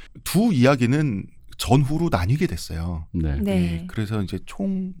 이게 두 이야기는 전후로 나뉘게 됐어요. 네. 그래서 이제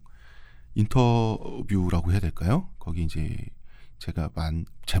총 인터뷰라고 해야 될까요? 거기 이제 제가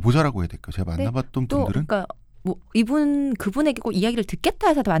제보자라고 해야 될까요? 제가 만나봤던 분들은 그러니까 뭐 그분에게 꼭 이야기를 듣겠다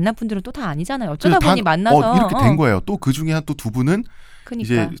해서 만난 분들은 또 다 아니잖아요. 어쩌다 보니 만나서 이렇게 된 거예요. 또 그 중에 또 두 분은 그러니까.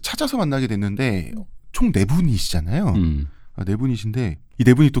 이제 찾아서 만나게 됐는데 총 4분이시잖아요. 4분이신데 이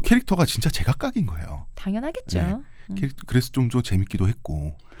 4분이 또 캐릭터가 진짜 제각각인 거예요. 당연하겠죠. 네. 그래서 좀 재밌기도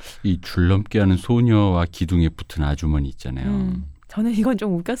했고. 이 줄넘기 하는 소녀와 기둥에 붙은 아주머니 있잖아요. 저는 이건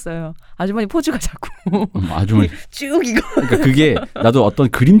좀 웃겼어요. 아주머니 포즈가 자꾸 아주머니 쭉 이거. 그러니까 그게 나도 어떤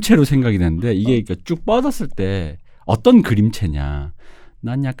그림체로 생각이 되는데 이게 그러니까 쭉 뻗었을 때 어떤 그림체냐.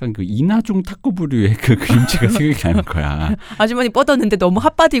 난 약간 그 이나중 탁구부류의 그 그림체가 생각이 나는 거야. 아주머니 뻗었는데 너무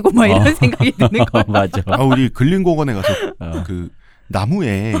핫바디고 막 이런 생각이 드는 거야. 맞아. 우리 근린공원에 가서 그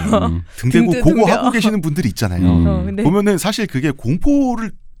나무에 등 대고 그거 하고 계시는 분들이 있잖아요. 근데 보면은 사실 그게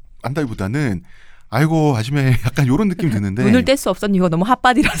공포를 한다기보다는 아이고 아줌마 약간 이런 느낌 드는데 눈을 뗄 수 없었니 이거 너무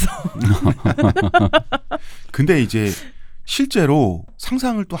핫바디라서. 근데 이제 실제로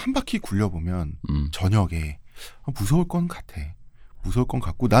상상을 또 한 바퀴 굴려보면 저녁에 무서울 건 같아. 무서울 건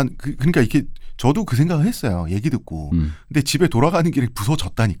같고 난 그러니까 이렇게 저도 그 생각을 했어요. 얘기 듣고. 근데 집에 돌아가는 길에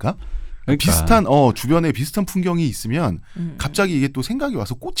무서워졌다니까. 그러니까. 비슷한 주변에 비슷한 풍경이 있으면 갑자기 이게 또 생각이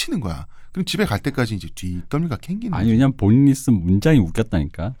와서 꽂히는 거야. 그럼 집에 갈 때까지 이제 뒷덜미가 캥기는 아니 왜냐면 본인이 쓴 문장이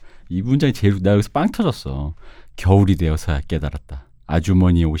웃겼다니까. 이 문장이 제일 내가 여기서 빵 터졌어. 겨울이 되어서야 깨달았다.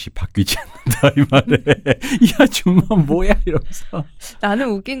 아주머니의 옷이 바뀌지 않는다 이 말에 이 아줌마 뭐야 이러면서 나는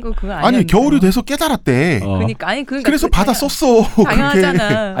웃긴 거 그거 아니야. 아니 겨울이 돼서 깨달았대. 그러니까 그래서 받아 썼어.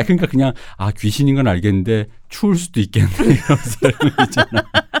 당연하잖아. 그러니까 그냥 귀신인 건 알겠는데 추울 수도 있겠네 이러면서 있잖아.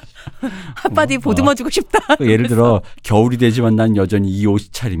 핫바디 보듬어주고 싶다. 예를 들어 겨울이 되지만 난 여전히 이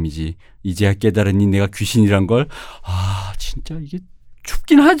옷 차림이지. 이제야 깨달으니 내가 귀신이란 걸. 진짜 이게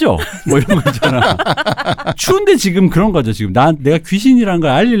춥긴 하죠. 뭐 이런 거 있잖아. 추운데 지금 그런 거죠. 지금 내가 귀신이란 걸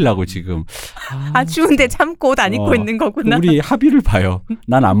알리려고 지금. 추운데 참고 옷 안 입고 있는 거구나. 우리 합의를 봐요.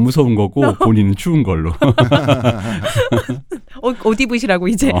 난 안 무서운 거고 본인은 추운 걸로. 옷 입으시라고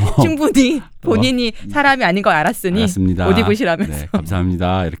이제 충분히 본인이 사람이 아닌 걸 알았습니다. 옷 입으시라면서. 네,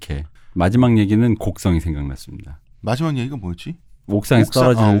 감사합니다. 이렇게. 마지막 얘기는 곡성이 생각났습니다. 마지막 얘기가 뭐였지? 옥상에서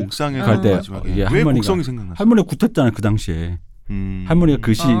떨어지는 옥상에서 갈 때 왜 할머니가 곡성이 생각났어? 할머니가 굿했잖아요 그 당시에. 할머니가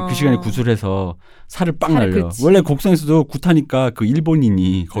그 시간에 구슬해서 살을 빵 날려. 그치. 원래 곡성에서도 굿하니까 그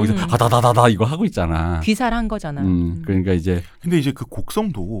일본인이 거기서 다다다다다 이거 하고 있잖아. 귀사를 한 거잖아. 그러니까 이제 근데 이제 그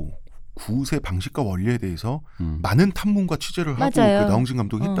곡성도 굿의 방식과 원리에 대해서 많은 탐문과 취재를 하고 그 맞아요. 나홍진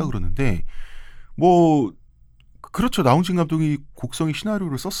감독이 했다 그러는데 뭐 그렇죠. 나홍진 감독이 곡성의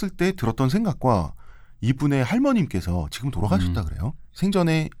시나리오를 썼을 때 들었던 생각과 이분의 할머님께서 지금 돌아가셨다 그래요.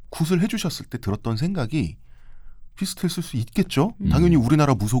 생전에 굿을 해주셨을 때 들었던 생각이 비슷했을 수 있겠죠. 당연히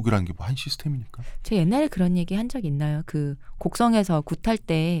우리나라 무속이라는 게 뭐 한 시스템이니까. 제가 옛날에 그런 얘기 한 적 있나요? 그 곡성에서 굿할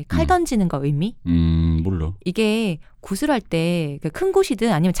때 칼 던지는 거 의미? 몰라. 이게 굿을 할 때 큰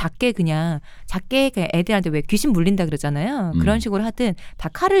굿이든 아니면 작게 그냥 애들한테 왜 귀신 물린다 그러잖아요. 그런 식으로 하든 다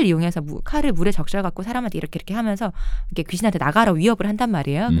칼을 이용해서 칼을 물에 적셔 갖고 사람한테 이렇게 하면서 이렇게 귀신한테 나가라 위협을 한단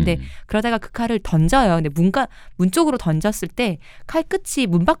말이에요. 근데 그러다가 그 칼을 던져요. 근데 문 쪽으로 던졌을 때 칼 끝이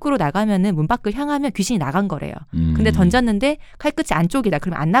문 밖으로 나가면은 문 밖을 향하면 귀신이 나간 거래요. 근데 던졌는데 칼 끝이 안쪽이다.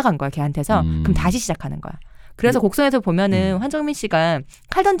 그러면 안 나간 거야 걔한테서. 그럼 다시 시작하는 거야. 그래서 곡성에서 보면은 환정민 씨가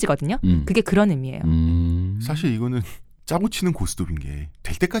칼 던지거든요. 그게 그런 의미예요. 사실 이거는 짜고 치는 고스톱인 게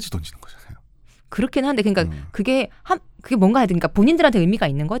될 때까지 던지는 거잖아요. 그렇긴 한데 그러니까 그게 뭔가 그러니까 본인들한테 의미가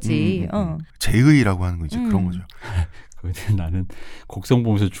있는 거지. 제의라고 하는 건 이제 그런 거죠. 근데 나는 곡성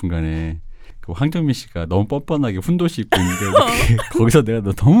보면서 중간에 그 황정민 씨가 너무 뻔뻔하게 훈도시 입고 있는데 거기서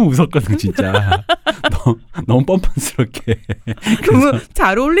내가 너무 웃었거든 진짜. 너무 뻔뻔스럽게. 너무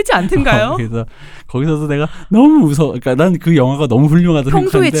잘 어울리지 않던가요? 그래서 거기서도 내가 너무 웃어. 그러니까 난 그 영화가 너무 훌륭하다고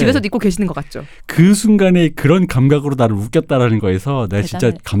평소에 생각하는데 집에서도 입고 계시는 것 같죠? 그 순간에 그런 감각으로 나를 웃겼다라는 거에서 내가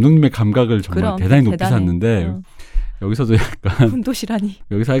진짜 감독님의 감각을 정말 대단히 높이 샀는데 여기서도 약간 훈도시라니.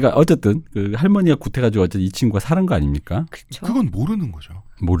 여기서 그러니까 어쨌든 그 할머니가 굿해가지고 어쨌든 이 친구가 사는 거 아닙니까? 그쵸. 그건 모르는 거죠.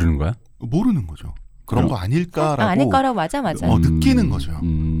 모르는 거야? 모르는 거죠. 그런 거 아닐까라고. 아닐 거라고 맞아. 느끼는 거죠.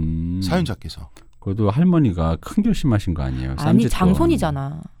 사연자께서. 그래도 할머니가 큰 결심하신 거 아니에요? 아니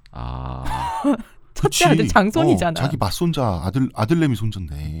장손이잖아. 첫째 아들 장손이잖아. 자기 맞손자 아들내미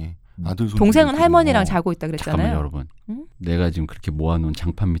손자인데 아들 손자. 동생은 할머니랑 자고 있다 그랬잖아요. 잠깐만요 여러분. 내가 지금 그렇게 모아놓은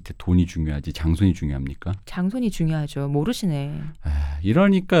장판 밑에 돈이 중요하지 장손이 중요합니까? 장손이 중요하죠. 모르시네.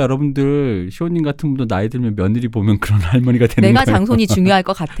 이러니까 여러분들 시호님 같은 분도 나이 들면 며느리 보면 그런 할머니가 되는 거예요. 내가 장손이 중요할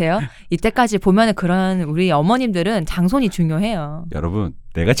것 같아요. 이때까지 보면은 그런 우리 어머님들은 장손이 중요해요. 여러분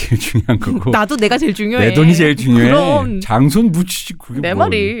내가 제일 중요한 거고 나도 내가 제일 중요해. 내 돈이 제일 중요해. 그럼. 장손 묻히지 그게 내 뭘.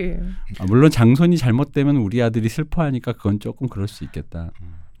 말이. 물론 장손이 잘못되면 우리 아들이 슬퍼하니까 그건 조금 그럴 수 있겠다.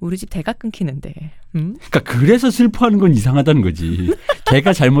 우리 집 대가 끊기는데. 그러니까 그래서 슬퍼하는 건 이상하다는 거지.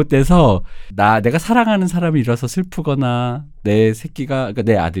 걔가 잘못돼서 내가 사랑하는 사람이 잃어서 슬프거나 내 새끼가 그러니까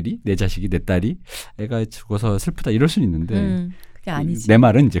내 아들이 내 자식이 내 딸이 애가 죽어서 슬프다 이럴 수는 있는데 그게 아니지. 내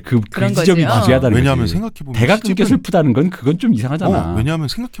말은 이제 그 지점이 무지하다는 왜냐하면 거지. 생각해보면 대가 끊겨 슬프다는 건 그건 좀 이상하잖아. 왜냐하면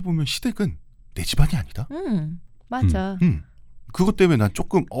생각해보면 시댁은 내 집안이 아니다. 맞아. 그것 때문에 난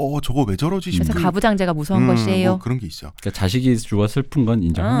조금 저거 왜 저러지 싶은. 그래서 가부장제가 무서운 것이에요. 뭐 그런 게 있어. 그러니까 자식이 죽어 슬픈 건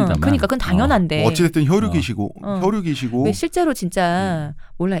인정합니다만. 그러니까 그건 당연한데. 어찌됐든 혈육이시고. 왜 실제로 진짜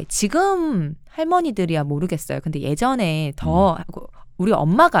몰라요. 지금 할머니들이야 모르겠어요. 근데 예전에 더 우리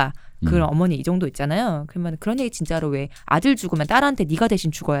엄마가 그런 어머니 이 정도 있잖아요. 그러면 그런 얘기 진짜로 왜 아들 죽으면 딸한테 네가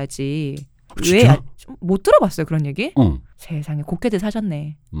대신 죽어야지. 왜 못 들어봤어요 그런 얘기? 세상에 곱게들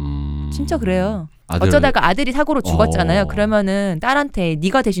사셨네. 진짜 그래요. 어쩌다가 아들이 사고로 죽었잖아요. 그러면은 딸한테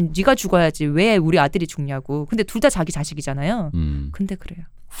네가 대신 네가 죽어야지 왜 우리 아들이 죽냐고. 근데 둘 다 자기 자식이잖아요. 근데 그래요.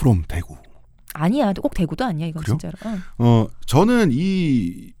 From 대구. 아니야. 꼭 대구도 아니야. 이건 그래요? 진짜로. 저는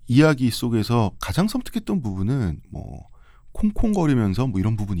이 이야기 속에서 가장 섬뜩했던 부분은 뭐 콩콩거리면서 뭐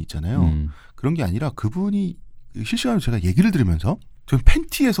이런 부분이 있잖아요. 그런 게 아니라 그분이 실시간으로 제가 얘기를 들으면서 저는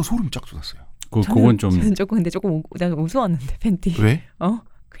팬티에서 소름이 쫙 돋았어요. 그건 좀 저는 조금 난 우스웠는데 팬티. 왜?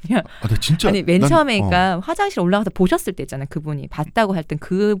 그냥 나 진짜 아니 맨 처음에 그러니까 화장실 올라가서 보셨을 때 있잖아요. 그분이 봤다고 할 땐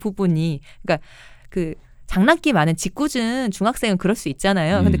그 부분이 그러니까 그 장난기 많은 짓궂은 중학생은 그럴 수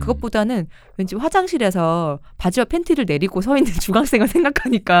있잖아요. 근데 그것보다는 왠지 화장실에서 바지와 팬티를 내리고 서 있는 중학생을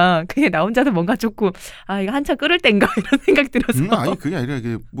생각하니까 그게 나 혼자서 뭔가 조금 이거 한참 끓을 땐가 이런 생각 들어서. 아니 그게 아니라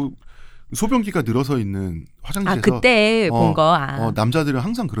이게 뭐 소변기가 늘어서 있는 화장실에서 그때 본 거. 남자들은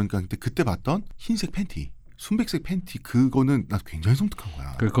항상 그러니까 그때 봤던 흰색 팬티, 순백색 팬티 그거는 나 굉장히 섬뜩한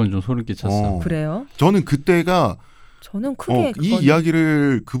거야. 그건 좀 소름 끼쳤어. 그래요? 저는 그때가 저는 크게 이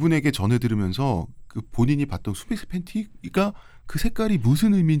이야기를 그분에게 전해 들으면서 그 본인이 봤던 순백색 팬티가 그 색깔이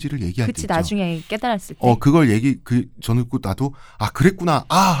무슨 의미인지를 얘기할 때 그치 있죠. 나중에 깨달았을 때. 그걸 저는 나도 그랬구나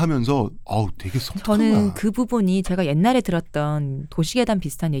하면서 되게 섬뜩한 저는 거야. 그 부분이 제가 옛날에 들었던 도시계단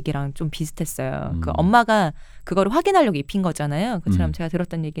비슷한 얘기랑 좀 비슷했어요. 그 엄마가 그거를 확인하려고 입힌 거잖아요. 그처럼 제가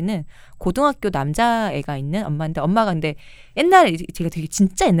들었던 얘기는 고등학교 남자애가 있는 엄마인데 엄마가 근데 옛날에 제가 되게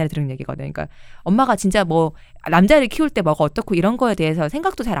진짜 옛날에 들은 얘기거든요. 그러니까 엄마가 진짜 뭐 남자를 키울 때 뭐가 어떻고 이런 거에 대해서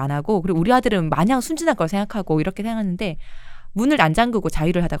생각도 잘 안 하고 그리고 우리 아들은 마냥 순진할 걸 생각하고 이렇게 생각하는데 문을 안 잠그고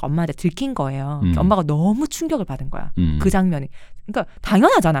자유를 하다가 엄마한테 들킨 거예요. 엄마가 너무 충격을 받은 거야. 그 장면이. 그러니까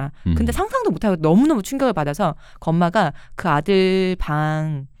당연하잖아. 근데 상상도 못하고 너무너무 충격을 받아서 그 엄마가 그 아들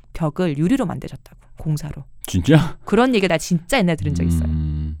방 벽을 유리로 만드셨다고. 공사로. 진짜? 그런 얘기 나 진짜 옛날에 들은 적 있어요.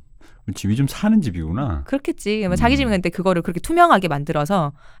 집이 좀 사는 집이구나. 그렇겠지. 자기 집은 근데 그거를 그렇게 투명하게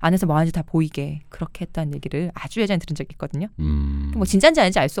만들어서 안에서 뭐 하는지 다 보이게 그렇게 했다는 얘기를 아주 예전에 들은 적이 있거든요. 뭐 진짜인지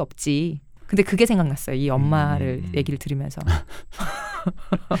아닌지 알 수 없지. 근데 그게 생각났어요. 이 엄마를 얘기를 들으면서.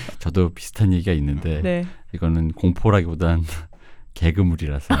 저도 비슷한 얘기가 있는데 네. 이거는 공포라기보단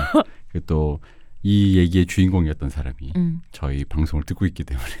개그물이라서 또 이 얘기의 주인공이었던 사람이 저희 방송을 듣고 있기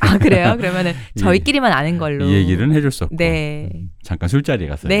때문에 그래요? 그러면은 저희끼리만 아는 걸로 이 얘기는 해줄 수 없고 네. 잠깐 술자리에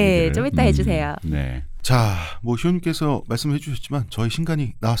가서 네, 좀 이따 해주세요. 네. 자, 시호님께서 말씀해 주셨지만 저희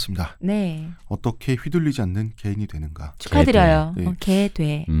신간이 나왔습니다. 네. 어떻게 휘둘리지 않는 개인이 되는가. 축하드려요. 네.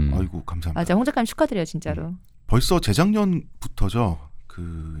 개돼. 아이고 감사합니다. 맞아, 홍 작가님 축하드려요, 진짜로. 벌써 재작년부터죠.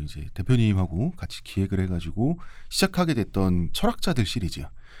 이제 대표님하고 같이 기획을 해가지고 시작하게 됐던 철학자들 시리즈.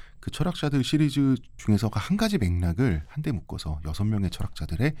 그 철학자들 시리즈 중에서 한 가지 맥락을 한데 묶어서 6명의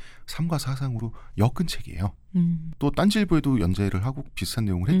철학자들의 삶과 사상으로 엮은 책이에요. 또 딴지일보에도 연재를 하고 비슷한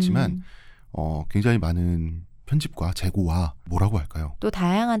내용을 했지만 굉장히 많은 편집과 재고와 뭐라고 할까요? 또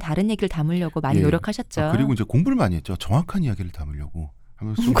다양한 다른 얘기를 담으려고 많이 노력하셨죠. 그리고 이제 공부를 많이 했죠. 정확한 이야기를 담으려고.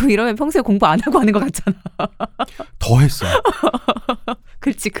 하면서 이러면 평소에 공부 안 하고 하는 것 같잖아. 더 했어.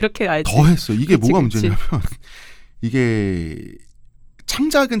 그렇지, 그렇게 알지. 더 했어. 이게 뭐가 문제냐면 이게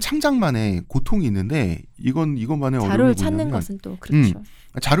창작은 창작만의 고통이 있는데 이것만의 어려움이 자료를 찾는 것은 또 그렇죠.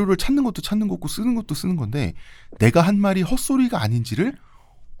 자료를 찾는 것도 찾는 거고 쓰는 것도 쓰는 건데 내가 한 말이 헛소리가 아닌지를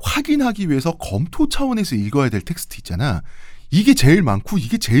확인하기 위해서 검토 차원에서 읽어야 될 텍스트 있잖아. 이게 제일 많고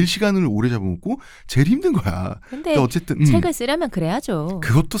이게 제일 시간을 오래 잡아먹고 제일 힘든 거야. 근데 어쨌든 책을 쓰려면 그래야죠.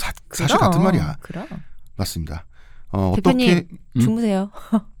 그것도 사실 같은 말이야. 그럼. 맞습니다. 대표님 어떻게 주무세요.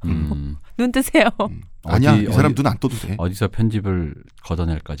 눈 뜨세요. 아니야, 이 사람 눈 안 떠도 돼. 어디서 편집을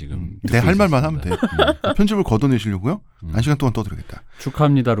걷어낼까 지금. 내 할 말만 하면 돼. 편집을 걷어내시려고요? 1시간 동안 떠들겠다.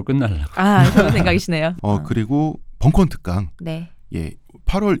 축하합니다로 끝날라고. 그런 생각이시네요. 그리고 벙커원 특강. 네.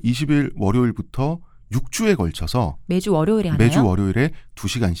 8월 20일 월요일부터 6주에 걸쳐서 매주 월요일에 하나요? 매주 월요일에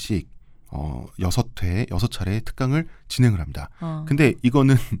 2시간씩 6차례 특강을 진행을 합니다. 근데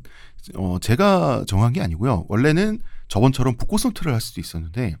이거는 제가 정한 게 아니고요. 원래는 저번처럼 북고선트를 할 수도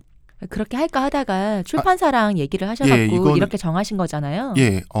있었는데 그렇게 할까 하다가 출판사랑 얘기를 하셔갖고 이렇게 정하신 거잖아요.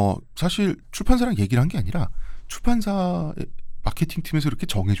 사실 출판사랑 얘기를 한 게 아니라 출판사 마케팅 팀에서 이렇게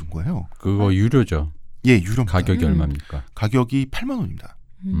정해준 거예요. 그거 유료죠? 유료입니다. 가격이 얼마입니까? 가격이 8만 원입니다.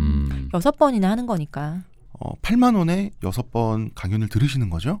 6번이나 하는 거니까. 8만 원에 6번 강연을 들으시는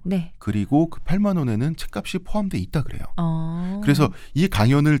거죠. 네. 그리고 그 8만 원에는 책값이 포함돼 있다 그래요. 그래서 이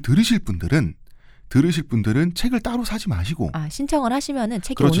강연을 들으실 분들은 책을 따로 사지 마시고 신청을 하시면은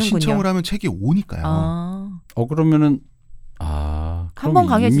책이 그렇죠. 오는군요. 신청을 하면 책이 오니까요. 그러면은 한 번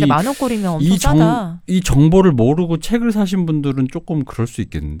강연 진짜 10,000원꼴이면 엄청 싸다. 이 정보를 모르고 책을 사신 분들은 조금 그럴 수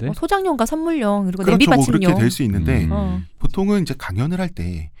있겠는데. 소장용과 선물용 그리고 그렇죠. 냄비 받침용. 그렇게 될 수 있는데 보통은 이제 강연을 할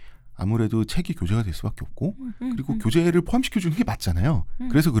때 아무래도 책이 교재가 될 수밖에 없고 그리고 교재를 포함시켜주는 게 맞잖아요.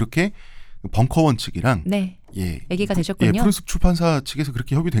 그래서 그렇게 벙커원 측이랑 얘기가 되셨군요. 푸른숲 출판사 측에서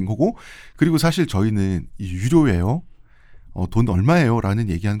그렇게 협의된 거고 그리고 사실 저희는 유료예요. 돈 얼마예요? 라는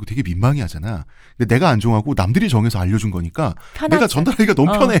얘기하는 거 되게 민망해하잖아. 근데 내가 안 정하고 남들이 정해서 알려준 거니까 편하죠. 내가 전달하기가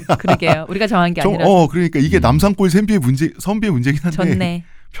너무 편해. 그러게요. 우리가 정한 게 아니라. 그러니까 이게 남산골 선비의 문제긴 한데 좋네.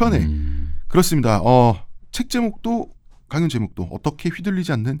 편해. 그렇습니다. 책 제목도 강연 제목도 어떻게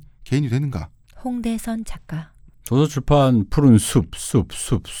휘둘리지 않는 개인이 되는가. 홍대선 작가. 도서출판 푸른 숲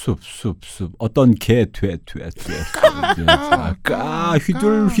어떤 개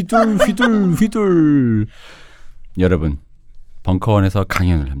휘둘 여러분 벙커원에서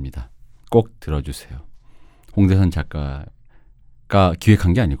강연을 합니다. 꼭 들어주세요. 홍대선 작가가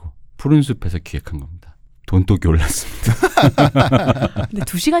기획한 게 아니고 푸른 숲에서 기획한 겁니다. 돈독이 올랐습니다. 근데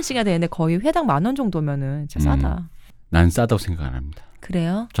 2시간씩이나 되는데 거의 회당 10,000원 정도면은 진짜 싸다. 난 싸다고 생각 안 합니다.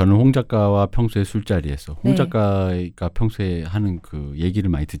 그래요? 저는 홍 작가와 평소에 술자리에서 홍 네. 작가가 평소에 하는 그 얘기를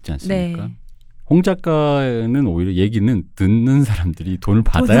많이 듣지 않습니까? 네. 홍 작가는 오히려 얘기는 듣는 사람들이 돈을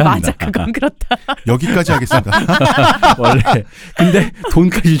받아야 한다. 맞아, 그건 그렇다. 여기까지 하겠습니다. 원래 근데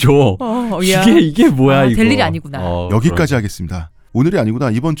돈까지 줘. 이게 뭐야 이거. 될 일이 아니구나. 여기까지 하겠습니다. 오늘이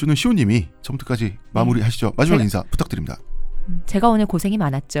아니구나. 이번 주는 시호님이 처음부터까지 마무리하시죠. 마지막 인사 부탁드립니다. 제가 오늘 고생이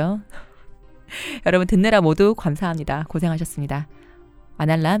많았죠. 여러분 듣느라 모두 감사합니다. 고생하셨습니다.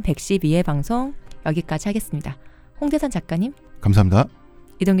 아날람 112회 방송 여기까지 하겠습니다. 홍대선 작가님 감사합니다.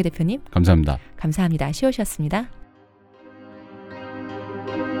 이동규 대표님 감사합니다. 감사합니다. 시호셨습니다.